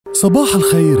صباح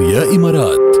الخير يا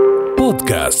إمارات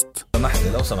بودكاست. سمحت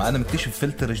لو سمع أنا مكتشف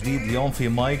فلتر جديد اليوم في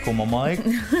مايك وما مايك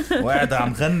وقاعدة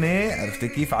عم غني، عرفتي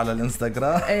كيف على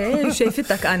الانستغرام؟ ايه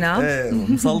شايفتك انا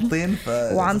مسلطين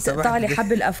وعم تقطع لي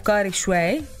حبل افكاري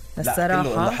شوي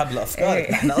الصراحة. لا حبل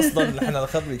الأفكار نحن أصلا نحن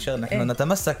لخبرك شغل نحن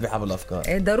نتمسك بحبل الأفكار.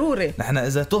 إيه ضروري. نحن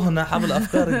إذا تهنا حبل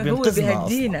أفكارك بينقذنا هو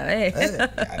بيهدينا. يعني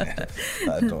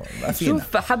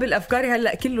شوف حبل أفكاري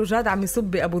هلأ كله جاد عم يصب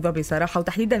بأبو ظبي صراحة،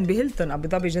 وتحديدا بهيلتون أبو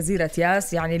ظبي جزيرة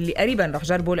ياس، يعني اللي قريبا رح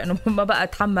جربه لأنه ما بقى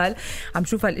أتحمل عم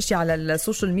شوف هالإشي على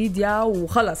السوشيال ميديا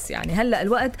وخلص. يعني هلأ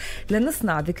الوقت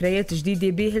لنصنع ذكريات جديدة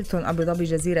بهيلتون أبو ظبي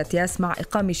جزيرة ياس مع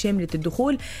إقامة شاملة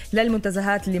الدخول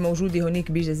للمنتزهات اللي موجودة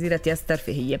هناك بجزيرة ياس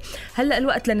الترفيهية. هلأ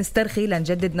الوقت لنسترخي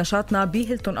لنجدد نشاطنا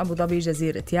بهيلتون أبو ظبي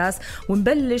جزيرة ياس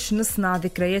ونبلش نصنع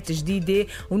ذكريات جديدة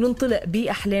وننطلق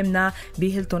بأحلامنا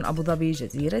بهيلتون أبو ظبي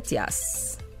جزيرة ياس.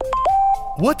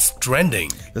 What's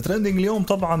trending؟ الترندينج اليوم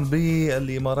طبعا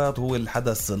بالإمارات هو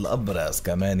الحدث الأبرز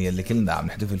كمان يلي كلنا عم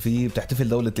نحتفل فيه. بتحتفل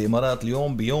دولة الإمارات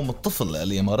اليوم بيوم الطفل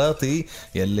الإماراتي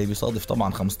يلي بيصادف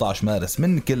طبعا 15 مارس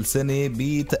من كل سنة،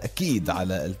 بتأكيد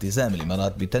على التزام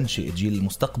الإمارات بتنشئة جيل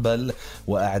المستقبل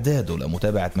وأعداده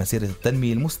لمتابعة مسيرة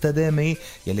التنمية المستدامة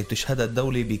يلي بتشهدها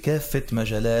الدولة بكافة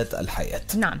مجالات الحياة.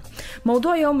 نعم،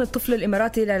 موضوع يوم الطفل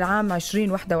الإماراتي للعام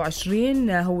 2021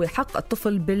 هو حق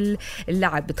الطفل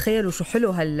باللعب. بتخيلوا شو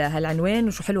حلو هالعنوان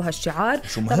وشو حلو هالشعار.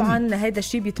 طبعا هذا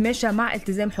الشيء بيتماشى مع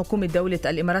التزام حكومة دولة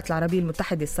الإمارات العربية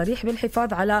المتحدة الصريح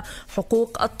بالحفاظ على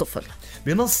حقوق الطفل.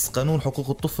 بنص قانون حقوق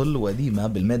الطفل وديما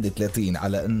بالمادة 30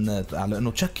 على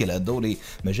أنه تشكل الدولة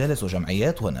مجالس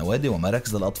وجمعيات ونوادي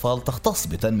ومراكز الأطفال تختص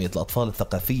بتنمية الأطفال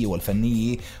الثقافية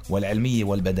والفنية والعلمية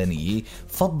والبدنية،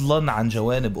 فضلا عن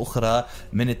جوانب أخرى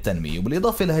من التنمية.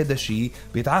 وبالإضافة لهذا الشيء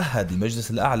بيتعهد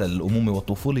المجلس الأعلى للأمومة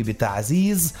والطفولة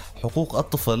بتعزيز حقوق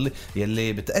الطفل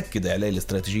يلي بتأكد عليه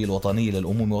الاستراتيجية الوطنية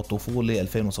للأمومة والطفولة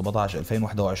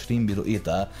 2017-2021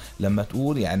 برؤيتها، لما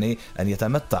تقول يعني أن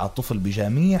يتمتع الطفل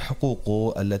بجميع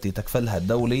حقوقه التي تكفلها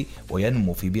الدولة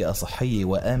وينمو في بيئة صحية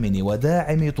وآمنة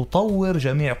وداعمة تطور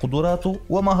جميع قدراته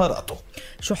ومهاراته.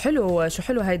 شو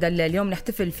حلو هيدا اليوم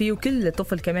نحتفل فيه وكل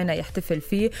طفل كمان يحتفل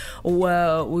فيه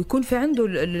ويكون في عنده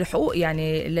الحقوق.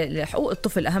 يعني حقوق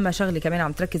الطفل أهم شغلة كمان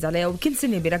عم تركز عليها، وكل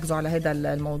سنة بيركزوا على هذا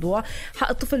الموضوع. حق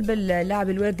الطفل باللعب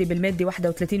الواردي بالمادة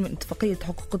 31 من اتفاقية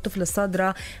حقوق الطفل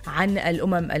الصادرة عن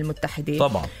الأمم المتحدة.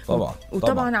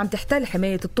 طبعا عم تحتل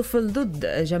حماية الطفل ضد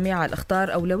جميع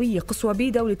الأخطار أولوية قصوى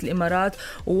بدولة الإمارات،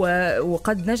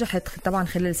 وقد نجحت طبعا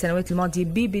خلال السنوات الماضية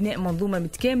ببناء منظومة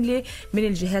متكاملة من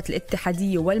الجهات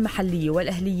الاتحادية والمحلية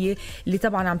والأهلية اللي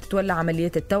طبعا عم تتولى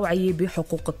عمليات التوعية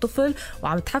بحقوق الطفل،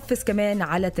 وعم تحفز كمان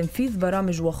على تنفيذ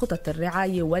برامج وخطط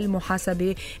الرعاية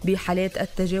والمحاسبة بحالات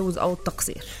التجاوز أو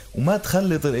التقصير. وما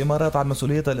تخلط الإمارات عن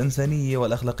مسؤوليتها الإنسانية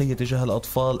والأخلاقية تجاه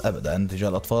الأطفال أبدا، تجاه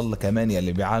الأطفال كمان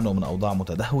يلي بيعانوا من أوضاع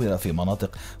متدهورة في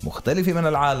مناطق مختلفة من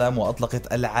العالم،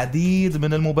 وأطلقت العديد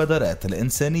من المبادرات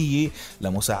الإنسانية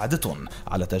لمساعدتهم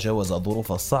على تجاوز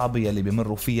الظروف الصعبة يلي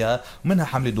بيمروا فيها، منها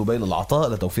حملة دبي للعطاء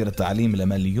لتوفير التعليم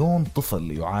لمليون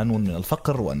طفل يعانون من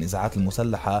الفقر والنزاعات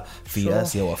المسلحة في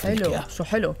آسيا وأفريقيا. شو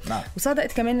حلو. نعم.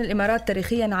 وصادقت كمان الإمارات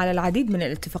تاريخيا على العديد من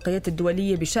الاتفاقيات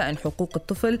الدولية بشأن حقوق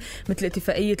الطفل، مثل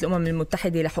اتفاقية الأمم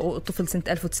المتحدة لحقوق الطفل سنة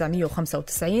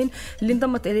 1995 اللي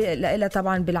انضمت لها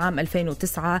طبعا بالعام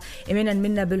 2009 إيمانا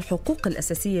منا بالحقوق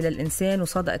الأساسية للإنسان.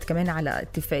 وصادقت كمان على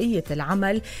اتفاقية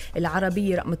العمل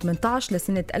العربية رقم 18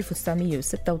 لسنة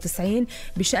 1996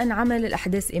 بشأن عمل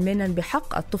الأحداث إيمانا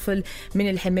بحق الطفل من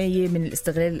الحماية من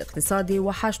الاستغلال الاقتصادي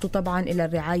وحاجته طبعا إلى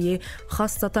الرعاية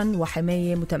خاصة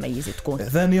وحماية متميزة تكون.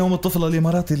 ثاني يوم الطفل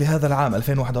الإماراتي لهذا العام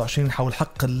 2021 حول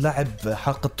حق اللعب،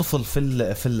 حق الطفل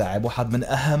في اللعب، واحد من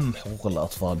أهم حقوق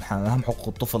الأطفال، أهم حقوق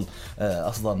الطفل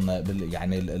أصلا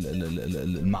يعني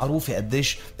المعروفة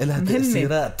قديش لها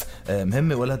تأثيرات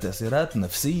مهمة ولها تأثيرات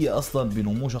نفسية أصلا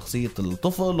بنمو شخصية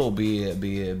الطفل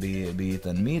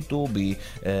وبتنميته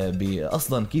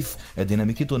أصلا كيف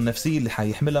ديناميكيته النفسية اللي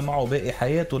حيحملها معه باقي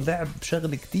حياته. اللعب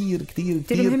شغل كتير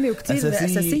مهمة وكتير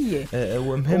أساسية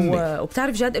ومهمة.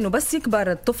 وبتعرف جاد إنه بس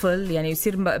يكبر الطفل يعني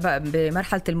يصير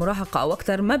بمرحلة المراهقة أو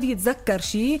أكتر ما بيتذكر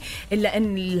شيء إلا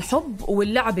أن الحب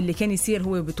واللعب اللي كان يصير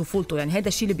هو بطفولته. يعني هذا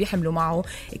الشيء اللي بيحمله معه.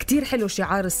 كتير حلو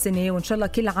شعار السنة، وإن شاء الله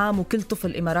كل عام وكل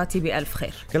طفل إماراتي بألف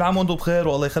خير. كل عام وانتم بخير،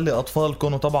 والله يخلي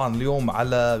أطفالكم. وطبعا اليوم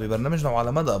ببرنامجنا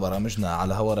وعلى مدى برامجنا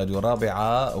على هوا راديو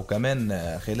رابعة،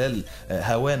 وكمان خلال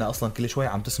هوانا أصلا كل شوي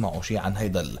عم تسمعوا شيء عن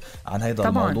هيدا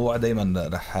الموضوع. دايما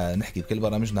رح نحكي بكل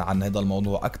برامجنا عن هيدا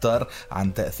الموضوع أكتر،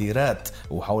 عن تأثيرات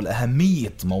وحول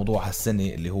أهمية موضوع هالسنة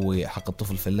اللي هو حق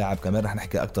الطفل في اللعب. كمان رح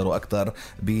نحكي أكتر وأكتر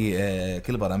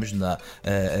بكل برامجنا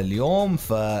اليوم.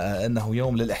 فإنه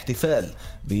يوم الاحتفال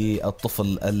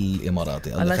بالطفل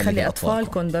الإماراتي. الله يخلي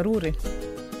أطفالكم ضروري.